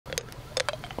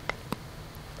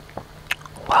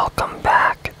Welcome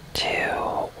back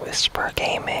to Whisper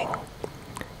Gaming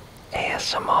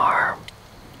ASMR.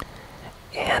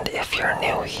 And if you're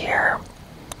new here,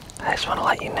 I just want to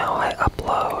let you know I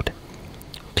upload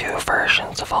two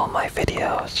versions of all my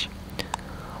videos.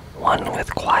 One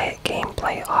with quiet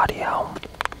gameplay audio,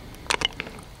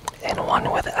 and one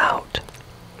without.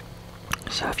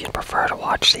 So if you prefer to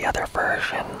watch the other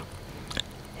version,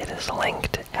 it is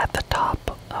linked at the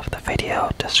top of the video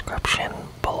description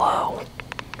below.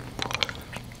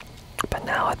 But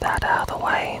now with that out of the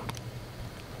way,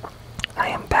 I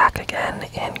am back again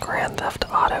in Grand Theft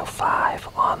Auto 5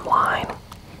 online,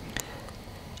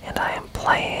 and I am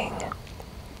playing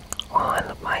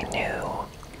on my new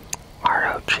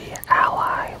ROG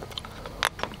Ally.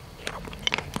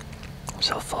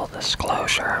 So full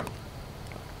disclosure,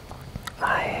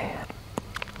 I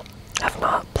have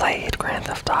not played Grand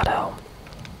Theft Auto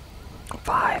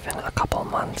 5 in a couple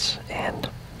months, and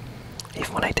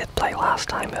even when I did play last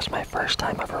time, it was my first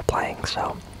time ever playing,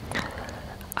 so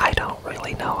I don't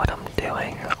really know what I'm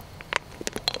doing.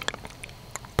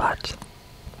 But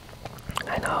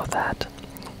I know that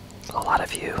a lot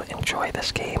of you enjoy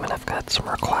this game, and I've got some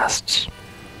requests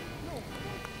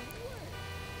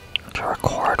to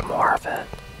record more of it.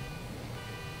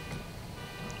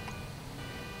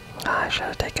 I should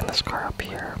have taken this car up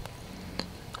here.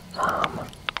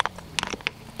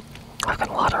 I've got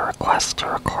a lot of requests to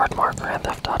record more Grand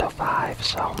Theft Auto 5,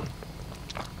 so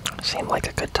it seemed like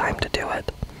a good time to do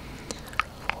it.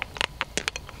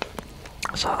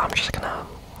 So I'm just gonna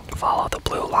follow the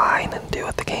blue line and do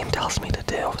what the game tells me to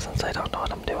do, since I don't know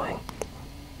what I'm doing.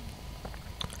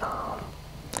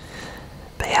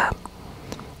 But yeah,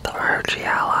 the ROG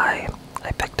Ally,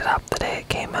 I picked it up the day it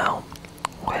came out,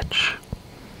 which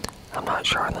I'm not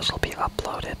sure when this will be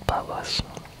uploaded, but was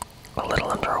a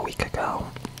little under a week ago.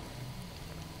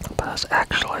 But I was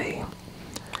actually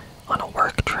on a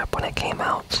work trip when it came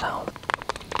out, so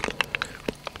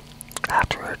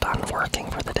after we were done working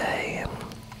for the day and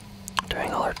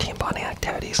doing all our team bonding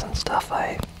activities and stuff,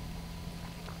 I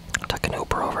took an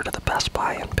Uber over to the Best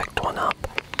Buy and picked one up.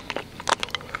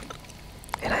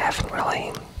 And I haven't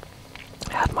really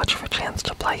had much of a chance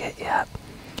to play it yet.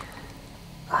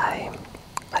 I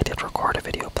did record a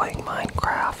video playing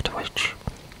Minecraft, which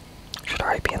should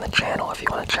already be in the channel if you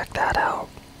want to check that out.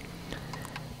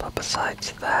 But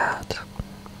besides that,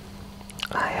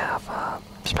 I have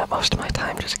spent most of my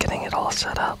time just getting it all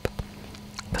set up,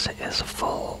 because it is a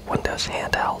full Windows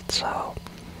handheld, so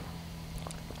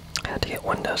I had to get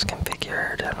Windows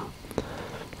configured and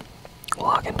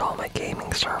log into all my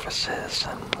gaming services,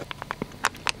 and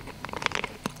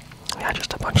yeah,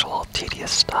 just a bunch of little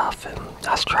tedious stuff. And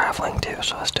I was traveling too,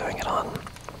 so I was doing it on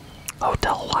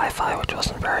hotel Wi-Fi, which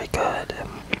wasn't very good. And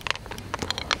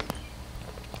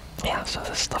yeah, so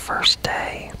this is the first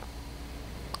day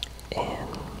in,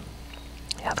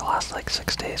 yeah, the last like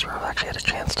 6 days where I've actually had a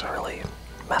chance to really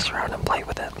mess around and play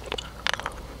with it.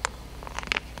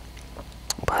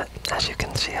 But as you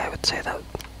can see, I would say that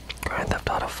Grand Theft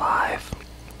Auto 5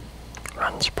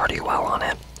 runs pretty well on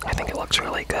it. I think it looks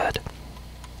really good.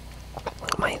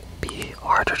 It might be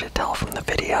harder to tell from the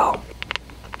video,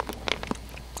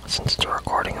 since it's a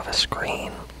recording of a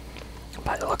screen,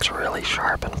 but it looks really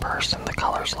sharp in person. The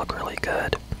colors look really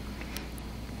good.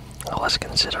 I was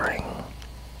considering,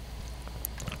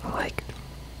 like,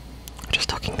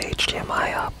 just hooking the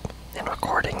HDMI up and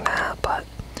recording that, but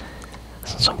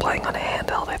since I'm playing on a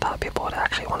handheld, I thought people would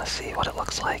actually want to see what it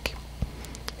looks like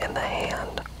in the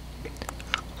hand.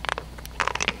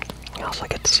 You also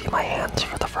get to see my hands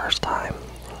for the first time.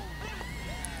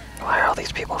 Why are all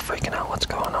these people freaking out? What's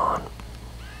going on?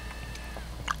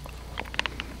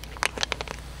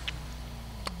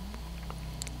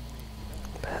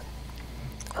 But,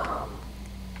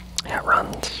 yeah, it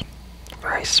runs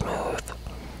very smooth.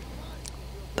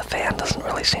 The fan doesn't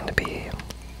really seem to be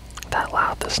that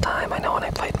loud this time. I know when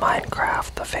I played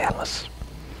Minecraft, the fan was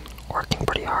working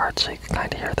pretty hard, so you could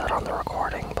kind of hear that on the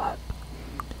recording, but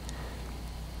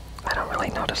I don't really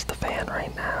notice the fan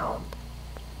right now.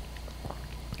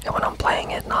 And when I'm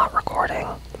playing it, not recording,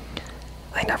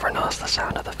 I never notice the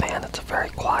sound of the fan. It's very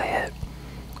quiet.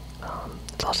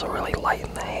 It's also really light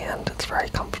in the hand. It's very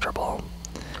comfortable.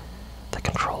 The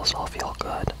controls all feel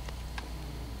good.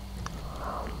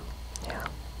 Yeah.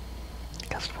 I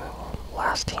guess we'll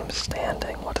last team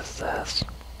standing. What is this?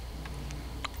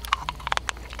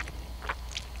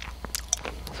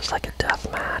 This is like a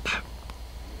death match.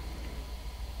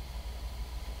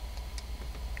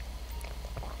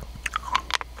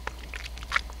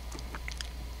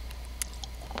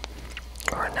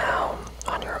 You are now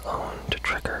on your own to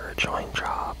trigger or join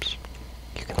jobs.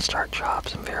 You can start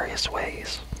jobs in various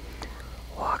ways.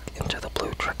 Walk into the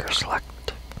blue trigger, select...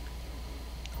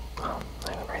 Oh, I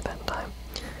didn't read that in time.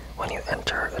 When you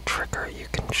enter a trigger, you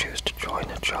can choose to join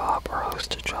a job or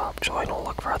host a job. Join will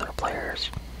look for other players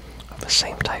of the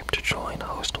same type to join.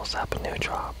 Host will set up a new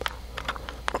job.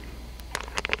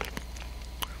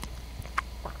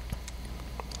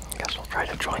 I guess we'll try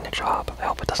to join a job. I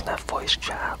hope it doesn't have voice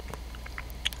chat.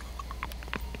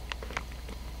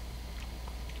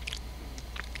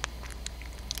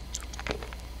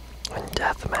 And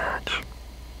deathmatch.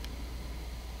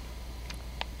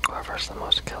 Whoever has the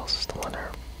most kills is the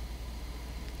winner.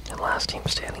 And last team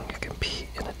standing, you compete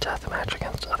in a deathmatch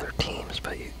against other teams,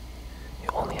 but you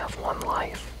only have one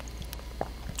life.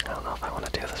 I don't know if I want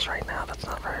to do this right now. That's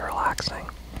not very relaxing.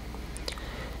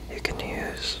 You can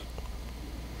use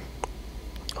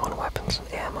own weapons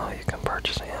and ammo. You can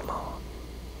purchase ammo.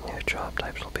 New job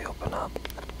types will be open up.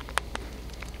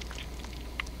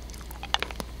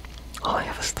 All I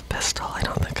have is the pistol. I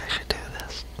don't think I should do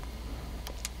this.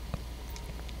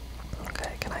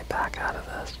 Okay, can I back out of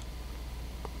this?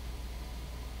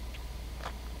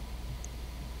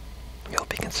 You'll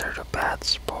be considered a bad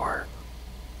sport.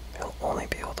 You'll only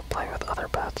be able to play with other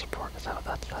bad support. Is that what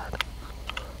that said?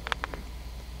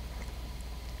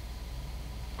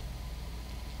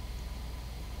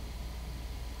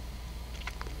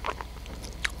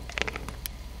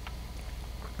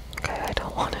 Okay, I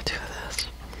don't want to do this.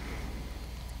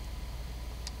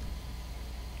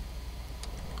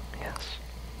 Yes.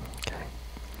 Okay.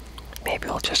 Maybe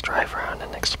we'll just drive around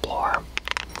and explore.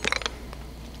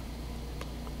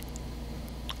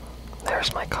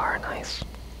 There's my car, nice.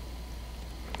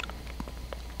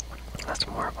 That's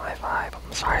more of my vibe.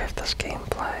 I'm sorry if this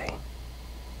gameplay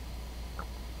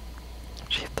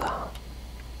achieved the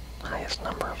highest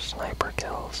number of sniper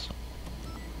kills.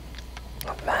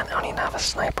 Event, I don't even have a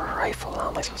sniper rifle. How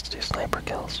am I supposed to do sniper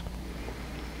kills?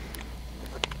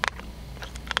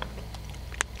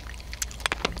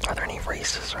 Are there any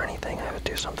races or anything? I would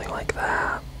do something like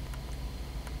that.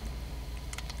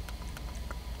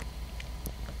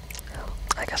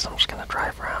 I guess I'm just gonna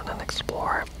drive around and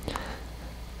explore.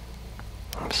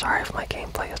 I'm sorry if my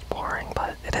gameplay is boring,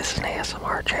 but it is an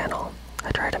ASMR channel.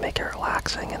 I try to make it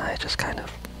relaxing, and I just kind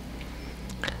of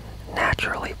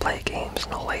naturally play games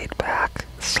in a laid-back,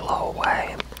 slow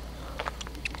way.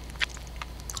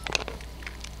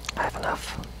 I have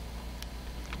enough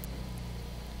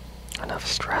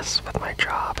stress with my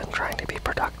job and trying to be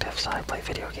productive, so I play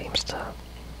video games to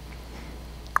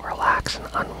relax and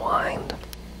unwind.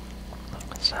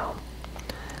 So,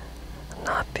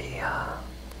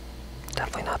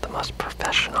 definitely not the most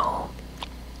professional,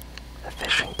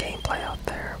 efficient gameplay out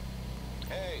there.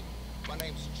 Hey, my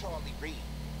name's Charlie Reed.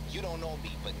 You don't know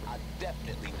me, but I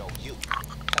definitely know you.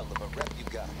 Hell of a rep you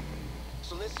got.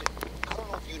 So listen, I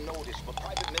don't know if you noticed, but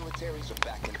private militaries are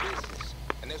back in business.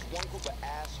 And there's one group of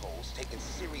assholes taking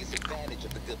serious advantage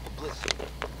of the good publicity.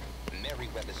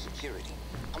 Merryweather Security.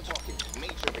 I'm talking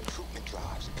major recruitment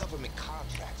drives, government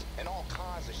contracts, and all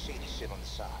kinds of shady shit on the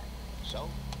side. So,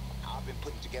 I've been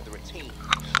putting together a team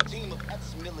of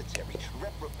ex-military,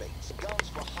 reprobates, guns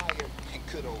for hire, and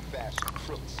good old-fashioned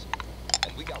crooks.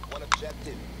 And we got one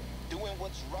objective, doing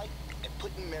what's right and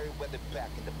putting Merryweather back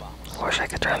in the box. I wish I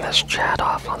could turn this chat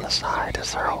off on the side.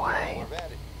 Is there a way?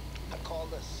 I call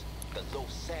us the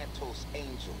Los Santos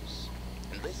Angels.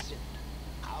 And listen,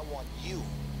 I want you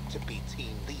to be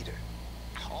team leader.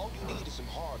 All you need is some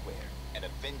hardware, an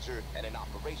Avenger, and an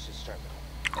operations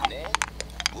terminal. And then,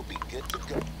 we'll be good to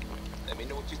go. Let me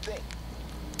know what you think.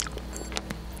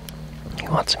 He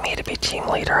wants me to be team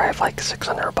leader. I have like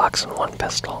 $600 and one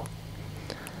pistol.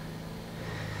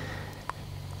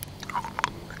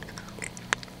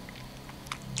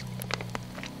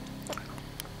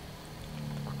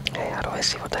 Hey, how do I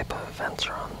see what type of events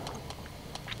are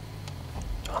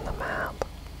on the map?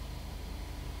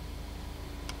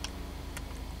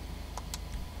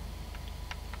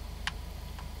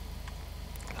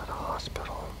 Got a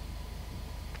hospital.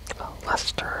 Oh,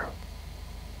 Lester.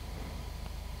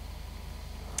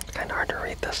 It's kind of hard to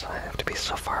read this. I have to be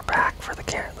so far back for the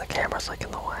camera's like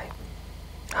in the way.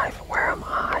 Where am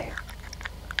I?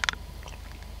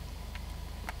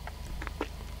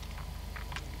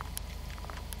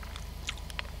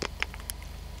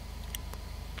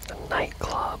 The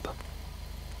nightclub.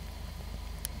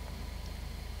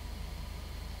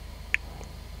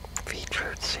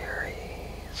 Featured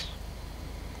series.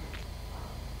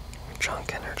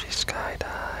 Junk Energy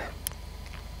Skydive.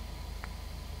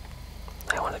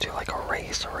 I want to do like a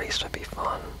race. A race would be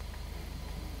fun.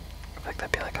 In fact,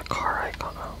 that'd be like a car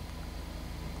icon.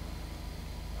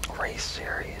 Race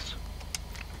series.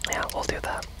 Yeah, Yeah, we'll do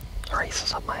that. Race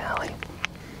is up my alley.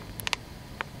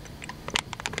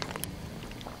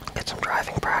 Get some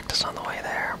driving practice on the way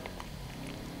there.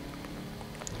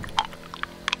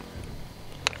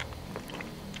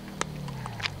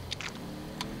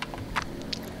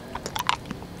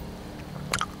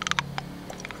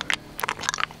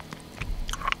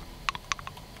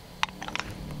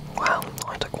 Wow,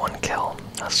 only took one kill.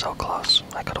 That's so close.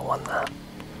 I could have won that.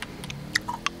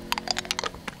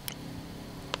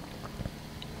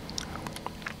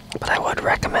 But I would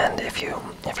recommend if you're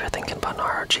thinking about an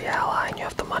ROG Ally and you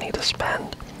have the money to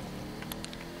spend,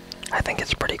 I think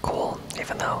it's pretty cool,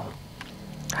 even though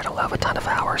I don't have a ton of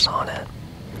hours on it.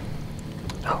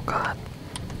 Oh god.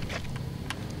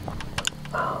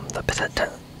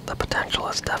 The potential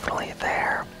is definitely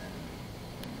there.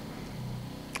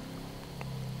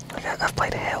 I've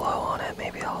played Halo on it.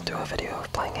 Maybe I'll do a video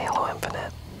of playing Halo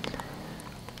Infinite.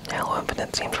 Halo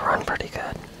Infinite seemed to run pretty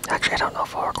good. Actually, I don't know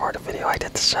if I'll record a video. I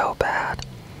did so bad.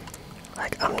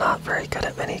 Like, I'm not very good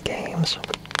at many games.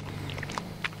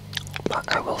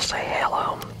 But I will say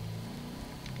Halo.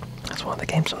 That's one of the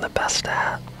games I'm the best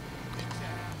at.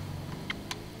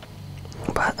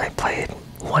 But I played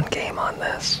one game on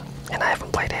this, and I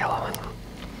haven't played Halo in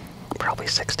probably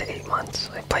 6 to 8 months.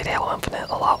 I played Halo Infinite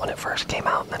a lot when it first came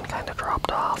out, and then kind of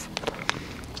dropped off.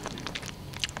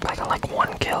 I got like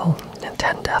 1 kill and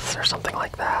 10 deaths or something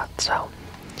like that, so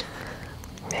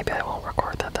maybe I won't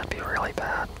record that. That'd be really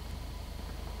bad.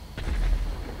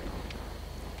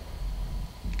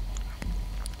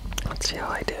 Let's see how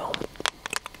I do.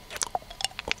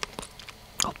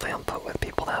 Hopefully I'm put with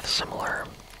people that have similar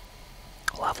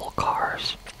level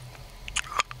cars.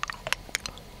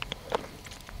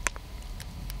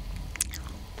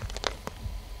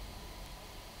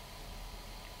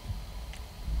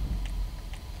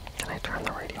 Can I turn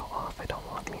the radio off? I don't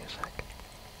want music.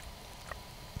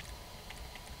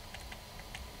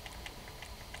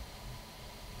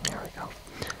 There we go.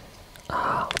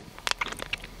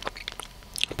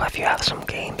 But if you have some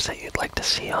games that you'd like to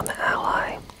see on the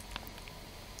Ally,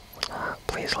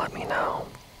 please let me know.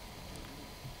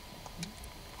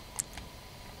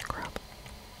 Crap.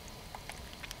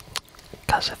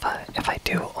 Because if I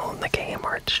do own the game,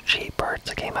 or it's cheap, or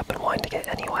it's a game I've been wanting to get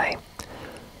anyway,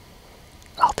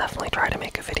 I'll definitely try to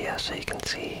make a video so you can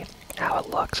see how it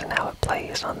looks and how it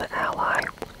plays on the Ally.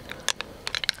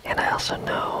 And I also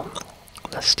know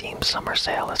the Steam Summer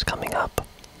Sale is coming up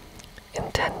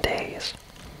in 10 days.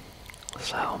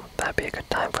 So that'd be a good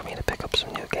time for me to pick up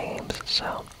some new games.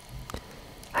 So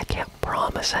I can't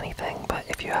promise anything, but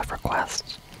if you have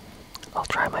requests, I'll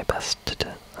try my best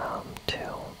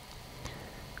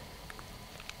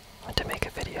to make a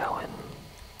video and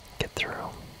get through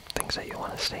things that you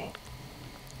want to see.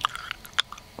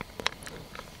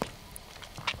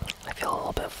 I feel a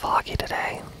little bit foggy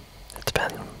today. It's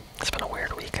been a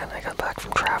weird weekend. I got back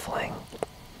from traveling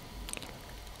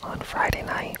on Friday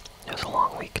night. It was a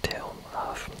long week too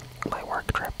of my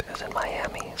work trip. It was in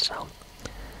Miami, so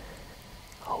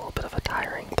a little bit of a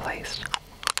tiring place.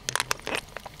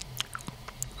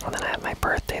 And then I had my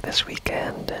birthday this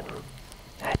weekend, and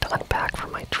I had to unpack for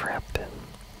my trip and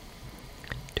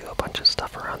do a bunch of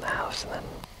stuff around the house, and then,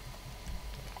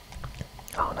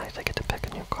 oh nice, I get to pick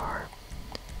a new car.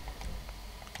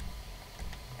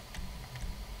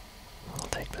 I'll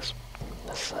take this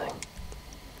thing.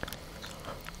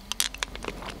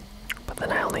 But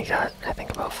then I only got, I think,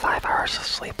 about 5 hours of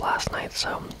sleep last night,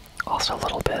 so also a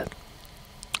little bit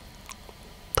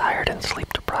tired and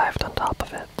sleep deprived on top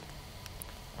of it.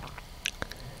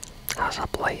 I was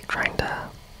up late trying to,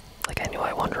 like, I knew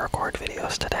I wanted to record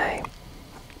videos today.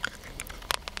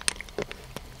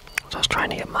 So I was trying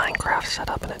to get Minecraft set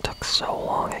up, and it took so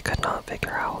long I could not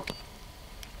figure out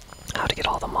how to get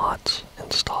all the mods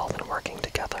installed and working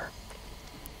together.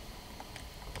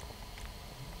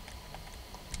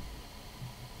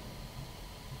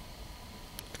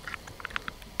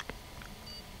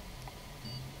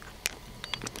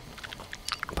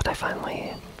 But I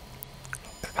finally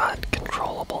got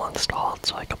Controllable installed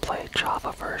so I could play a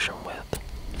Java version with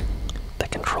the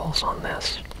controls on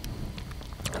this.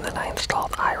 And then I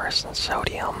installed Iris and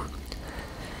Sodium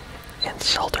and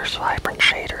Silder's Vibrant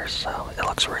shaders, so it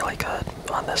looks really good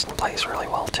on this and plays really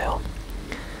well too.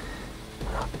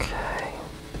 Okay.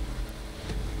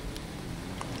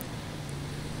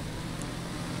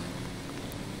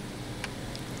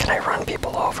 Can I run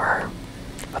people over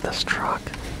with this truck?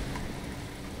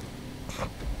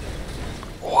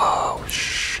 Whoa,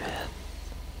 shit.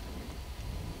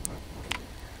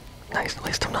 Nice, at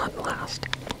least I'm not in last.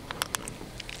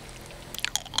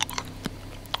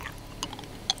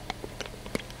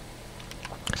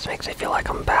 This makes me feel like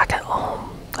I'm back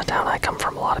The town I come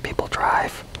from, a lot of people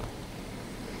drive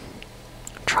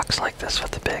trucks like this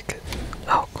with the big...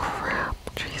 Oh crap,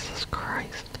 Jesus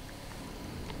Christ.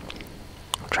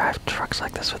 Drive trucks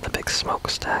like this with the big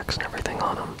smokestacks and everything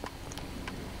on them.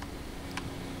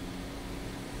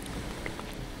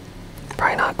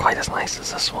 Probably not quite as nice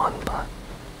as this one, but...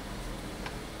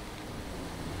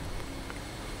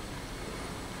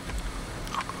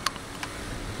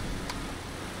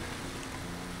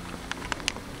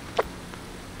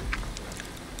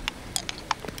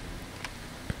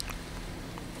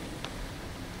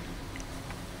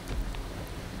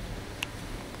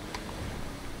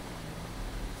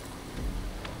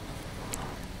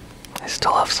 I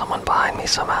still have someone behind me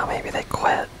somehow. Maybe they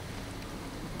quit.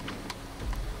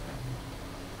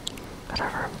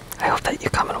 Whatever. I hope that you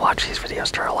come and watch these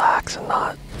videos to relax and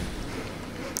not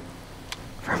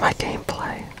for my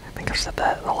gameplay. I think I've said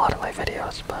that in a lot of my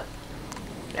videos, but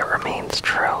it remains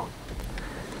true.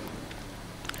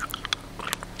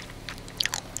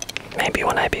 Maybe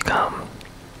when I become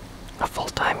a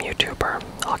full-time YouTuber,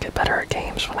 I'll get better at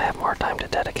games when I have more time to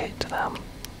dedicate to them.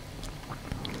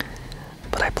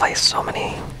 But I play so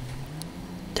many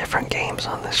different games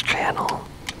on this channel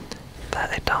that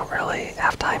I don't really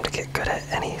have time to get good at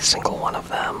any single one of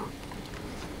them.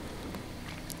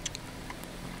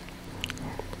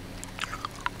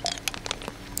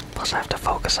 Plus I have to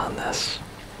focus on this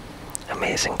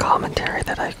amazing commentary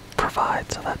that I provide,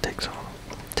 so that takes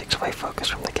away focus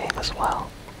from the game as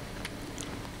well.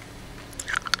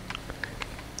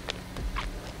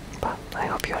 But I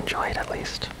hope you enjoyed at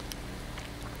least.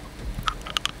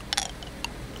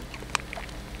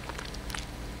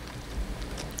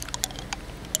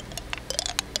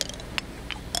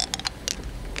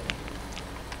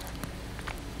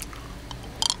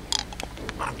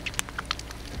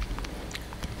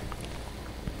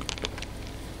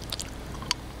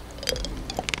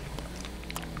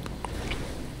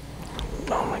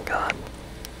 Oh my god.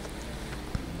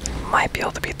 Might be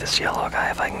able to beat this yellow guy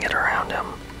if I can get around him.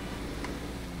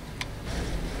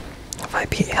 If I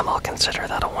beat him, I'll consider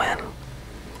that a win.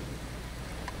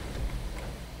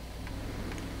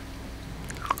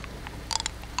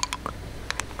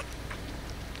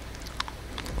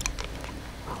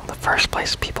 The first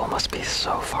place people must be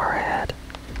so far ahead.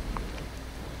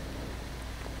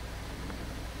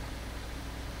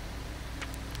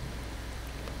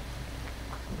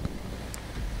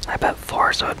 I bet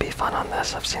Forza would be fun on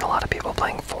this. I've seen a lot of people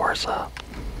playing Forza.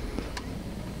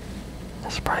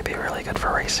 This would probably be really good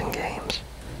for racing games.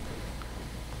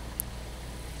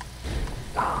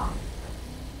 Oh.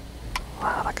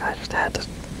 Wow, that guy just had to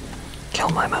kill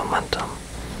my momentum.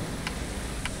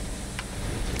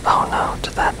 Oh no,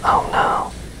 to that, oh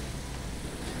no.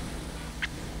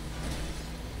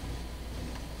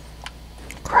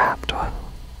 Crap, do I...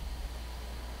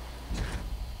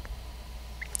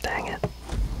 Dang it.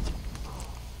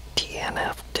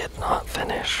 DNF did not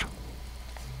finish.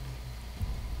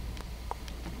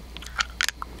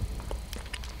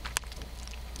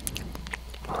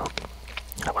 Well,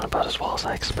 that went about as well as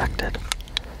I expected.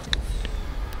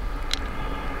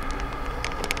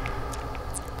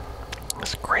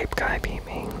 This grape guy beat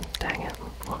me. Dang it.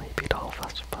 Well, he beat all of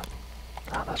us, but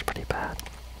oh, that's pretty bad.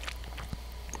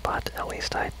 But at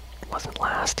least I wasn't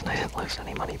last and I didn't lose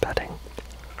any money betting.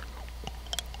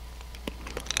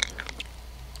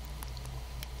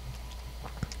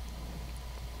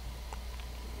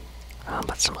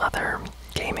 But some other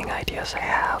gaming ideas I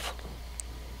have.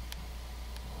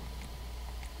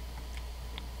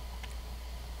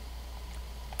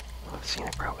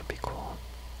 Scenic route would be cool.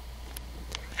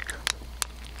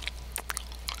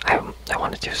 I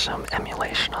want to do some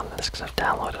emulation on this because I've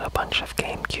downloaded a bunch of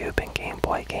GameCube and Game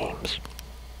Boy games.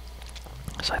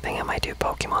 So I think I might do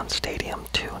Pokemon Stadium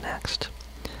 2 next.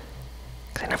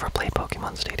 Because I never played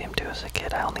Pokemon Stadium 2 as a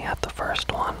kid, I only had the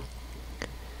first one.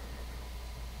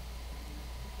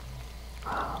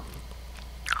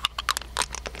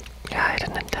 Yeah, I had a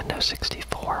Nintendo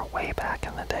 64 way back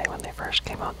in the day when they first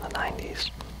came out in the 90s.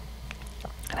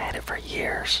 And I had it for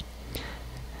years.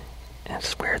 And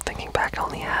it's weird thinking back, I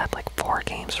only had like 4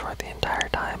 games for the entire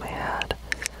time I had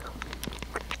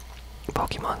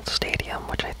Pokemon Stadium,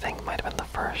 which I think might have been the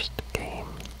first game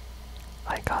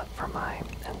I got for my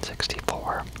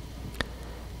N64.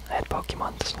 I had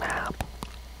Pokemon Snap,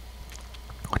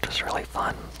 which was really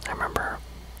fun. I remember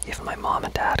even my mom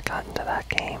and dad got into that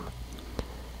game.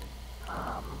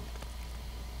 I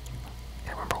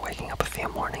remember waking up a few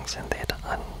mornings and they'd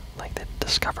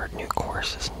discovered new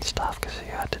courses and stuff because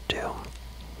you had to do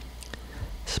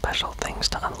special things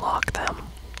to unlock them.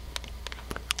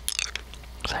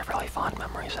 So I have really fond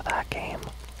memories of that game.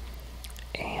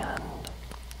 And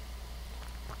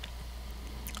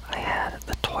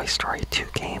Toy Story 2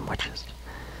 game, which is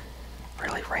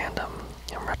really random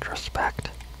in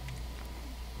retrospect.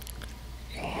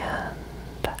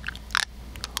 And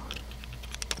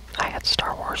I had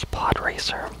Star Wars Pod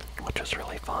Racer, which was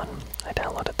really fun. I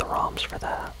downloaded the ROMs for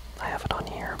that. I have it on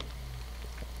here.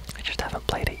 I just haven't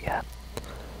played it yet.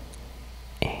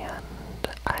 And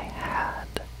I had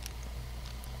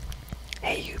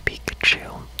Hey You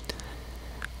Pikachu,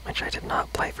 which I did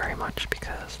not play very much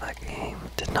because that game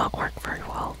did not work very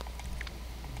well.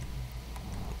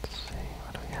 Let's see,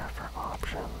 what do we have for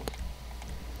options?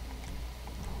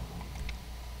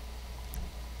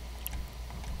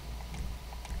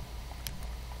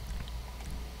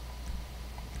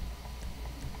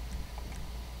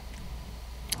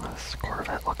 This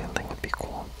Corvette looking thing would be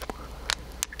cool.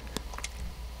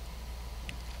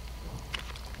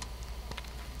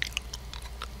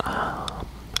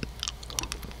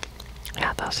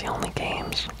 Yeah, that's the only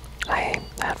games I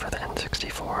had for the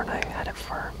N64, and I had it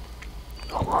for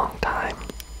a long time,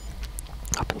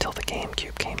 up until the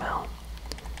GameCube came out.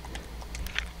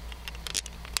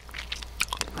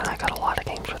 And I got a lot of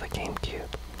games for the GameCube.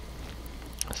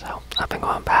 So, I've been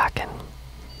going back and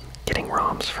getting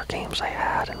ROMs for games I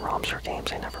had, and ROMs for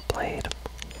games I never played.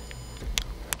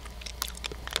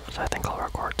 So I think I'll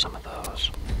record some of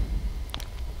those.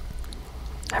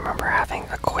 I remember having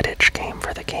a Quidditch game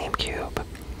for the GameCube.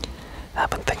 I've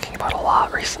been thinking about a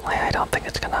lot recently. I don't think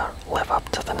it's gonna live up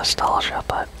to the nostalgia,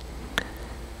 but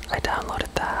I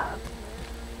downloaded that.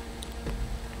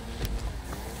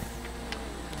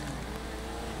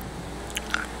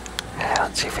 Yeah,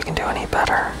 let's see if we can do any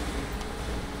better.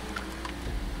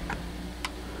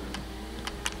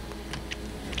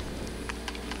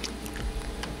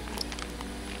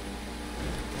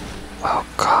 Oh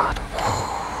God.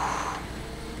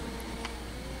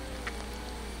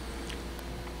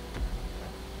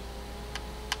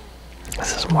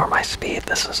 This is more my speed.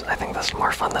 I think this is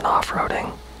more fun than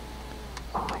off-roading.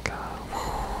 Oh my God.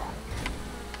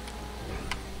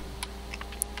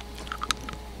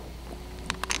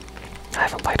 I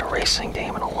haven't played a racing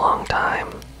game in a long time.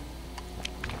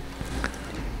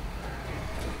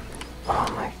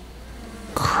 Oh my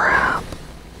crap.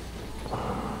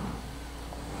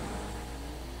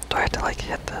 Do I have to like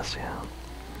hit this? Yeah.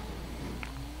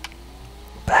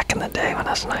 Back in the day when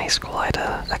I was in high school, I had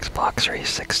a Xbox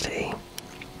 360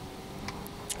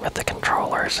 with the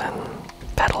controllers and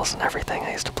pedals and everything.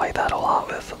 I used to play that a lot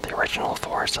with the original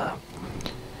Forza.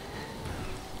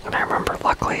 And I remember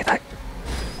luckily that,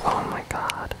 oh my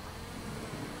God,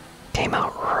 came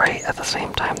out right at the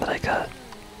same time that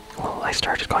I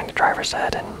started going to driver's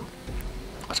ed and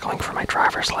was going for my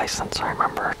driver's license. I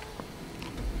remember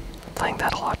playing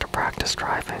that a lot to practice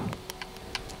driving.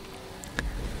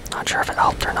 Not sure if it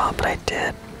helped or not, but I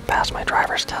did pass my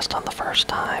driver's test on the first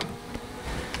time.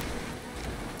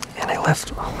 And I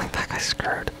lived, oh my, that guy's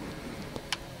screwed.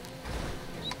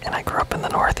 And I grew up in the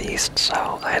Northeast,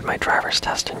 so I had my driver's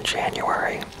test in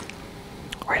January,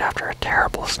 right after a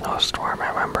terrible snowstorm. I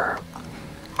remember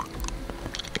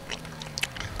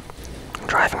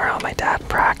driving around with my dad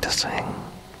practicing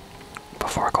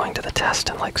before going to the test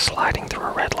and like sliding through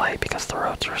a red light because the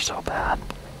roads were so bad.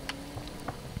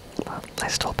 But I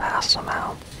still passed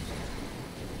somehow.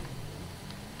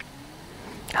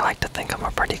 I like to think I'm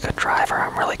a pretty good driver.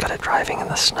 I'm really good at driving in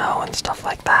the snow and stuff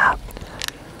like that.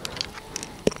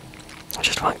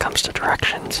 Just when it comes to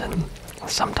directions and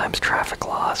sometimes traffic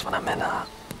laws when I'm in a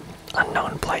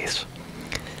unknown place.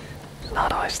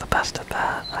 Not always the best at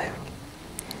that. I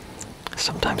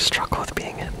sometimes struggle with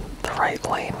being in the right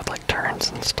lane with like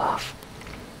turns and stuff.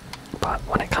 But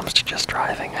when it comes to just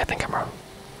driving, I think I'm a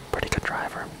pretty good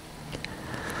driver.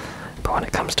 But when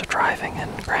it comes to driving in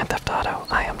Grand Theft Auto,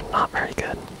 I am not very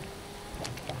good.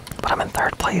 But I'm in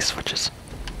third place,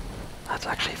 that's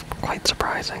actually quite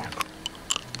surprising.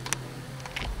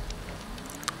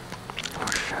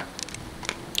 Oh shit.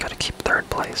 Gotta keep third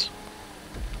place.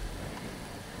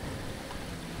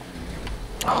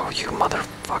 Oh, you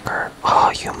motherfucker.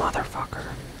 Oh, you motherfucker.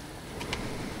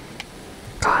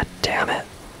 God damn it.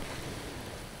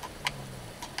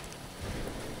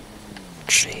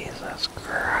 Jesus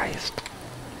Christ.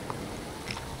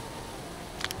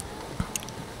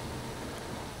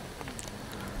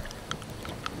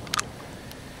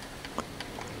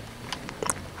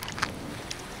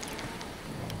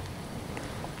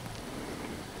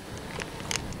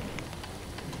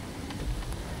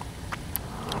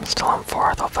 I'm still on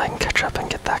fourth. Hope I can catch up and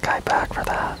get that guy back for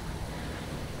that.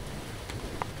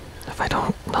 If I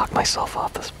don't knock myself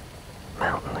off this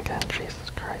mountain again, Jesus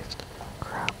Christ.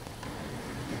 Crap.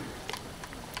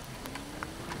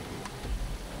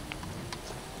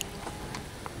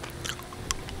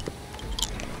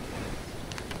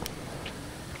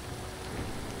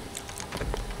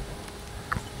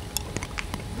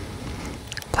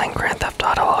 playing Grand Theft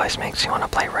Auto always makes you want to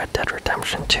play Red Dead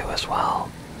Redemption 2 as well.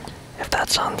 If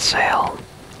that's on sale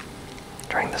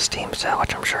during the Steam sale,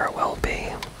 which I'm sure it will be.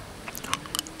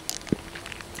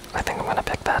 I think I'm going to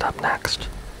pick that up next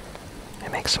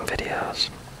and make some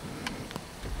videos.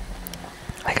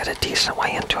 I got a decent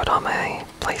way into it on my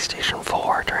PlayStation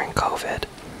 4 during COVID,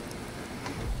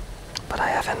 but I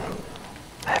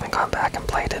haven't gone back and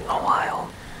played it in a while,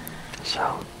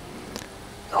 so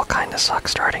it'll kind of suck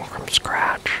starting from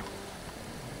scratch.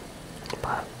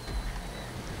 But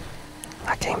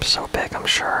that game's so big, I'm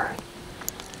sure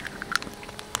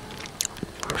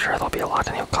there'll be a lot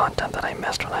of new content that I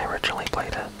missed when I originally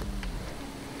played it.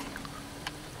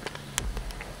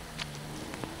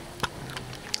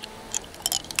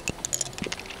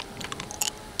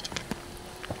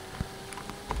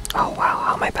 Oh wow,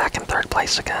 how am I back in third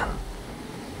place again?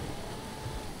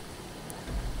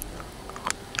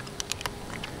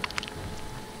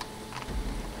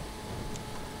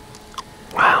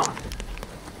 Wow.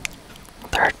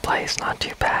 Third place, not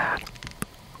too bad.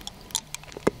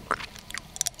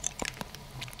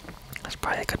 That's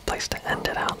probably a good place to end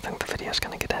it. I don't think the video's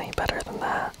gonna get any better than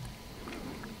that.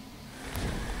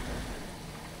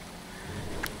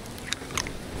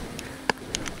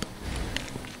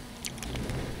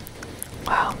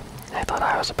 Wow, I thought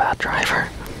I was a bad driver.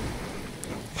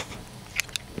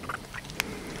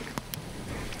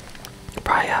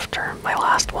 Probably after my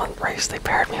last one race, they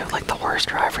paired me with like the worst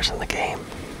drivers in the game.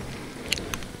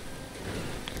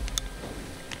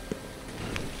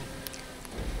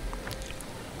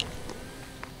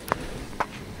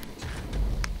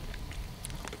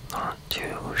 Not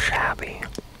too shabby.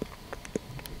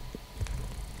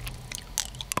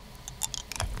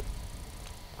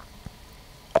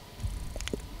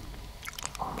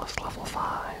 Almost level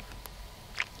 5.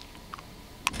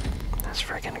 This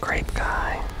friggin' grape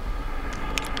guy.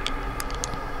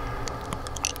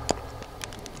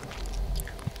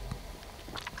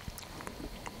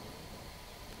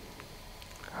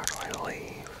 How do I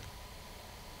leave?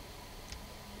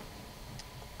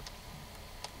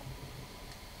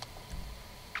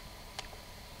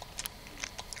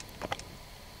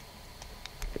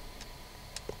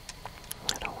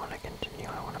 I don't want to continue,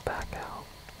 I want to back out.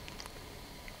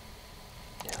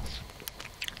 Yes.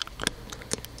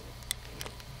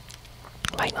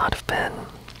 Might not have been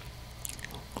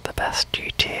the best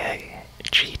GTA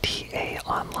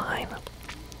Online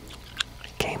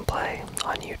gameplay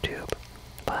on YouTube,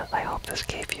 but I hope this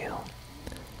gave you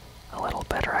a little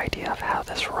better idea of how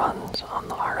this runs on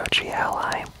the ROG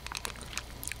Ally,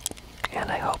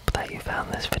 and I hope that you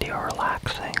found this video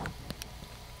relaxing.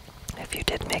 If you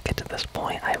did make it to this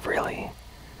point, I really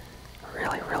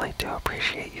do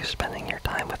appreciate you spending your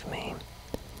time with me.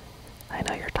 I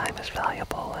know your time is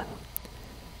valuable, and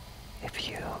if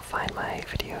you find my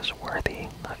videos worthy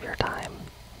of your time,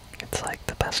 it's like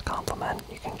the best compliment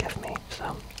you can give me,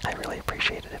 so I really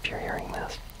appreciate it if you're hearing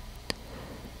this.